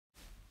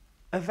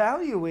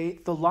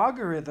Evaluate the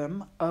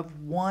logarithm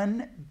of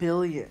 1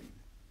 billion.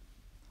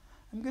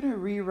 I'm going to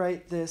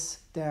rewrite this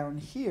down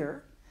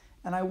here,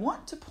 and I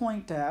want to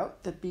point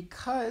out that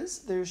because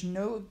there's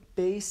no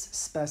base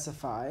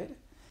specified,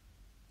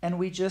 and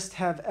we just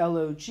have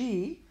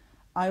log,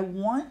 I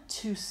want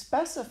to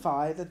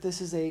specify that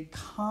this is a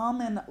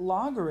common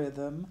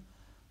logarithm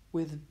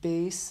with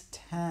base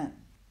 10.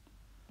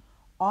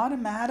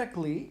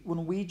 Automatically,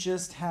 when we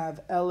just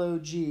have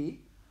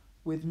log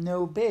with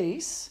no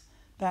base,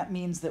 that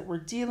means that we're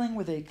dealing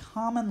with a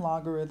common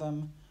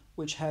logarithm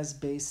which has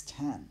base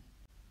 10.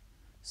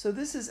 So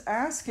this is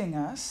asking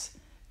us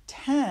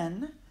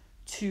 10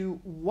 to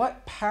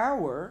what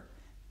power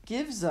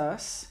gives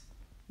us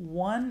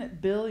 1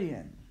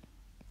 billion.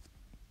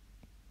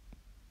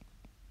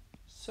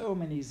 So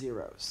many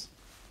zeros.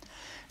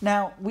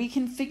 Now, we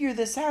can figure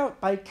this out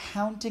by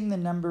counting the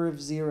number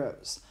of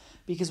zeros,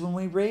 because when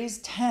we raise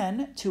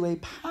 10 to a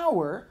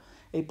power,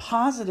 a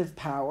positive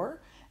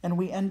power, and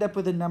we end up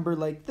with a number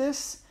like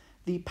this,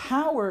 the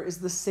power is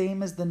the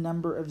same as the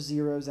number of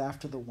zeros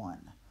after the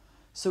 1.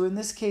 So in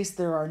this case,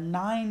 there are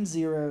 9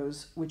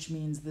 zeros, which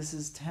means this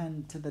is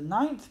 10 to the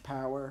 9th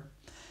power,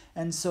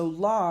 and so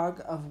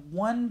log of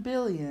 1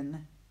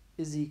 billion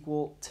is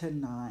equal to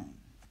 9.